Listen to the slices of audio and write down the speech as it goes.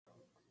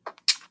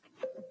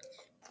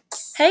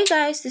Hey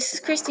guys, this is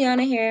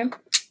Christiana here,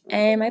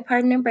 and my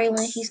partner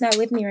Braylon, he's not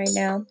with me right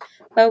now,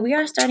 but we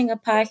are starting a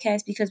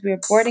podcast because we're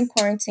bored in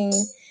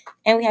quarantine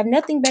and we have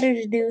nothing better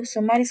to do, so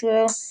might as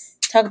well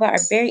talk about our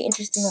very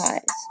interesting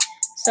lives.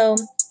 So,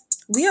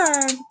 we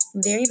are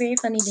very, very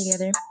funny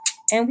together,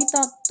 and we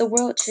thought the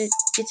world should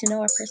get to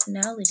know our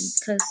personality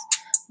because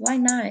why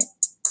not?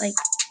 Like,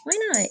 why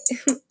not?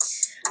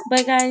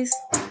 But guys,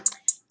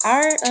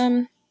 our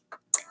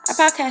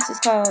podcast is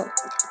called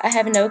I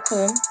Have No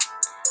Clue.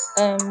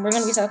 We're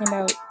gonna be talking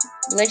about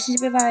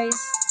relationship advice,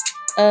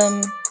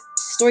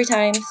 story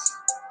times,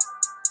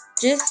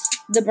 just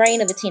the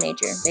brain of a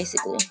teenager,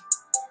 basically.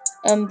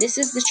 This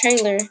is the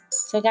trailer,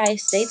 so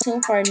guys, stay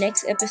tuned for our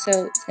next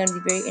episode. It's gonna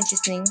be very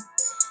interesting,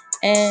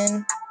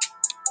 and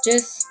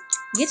just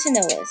get to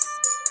know us.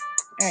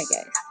 All right,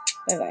 guys,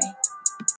 bye bye.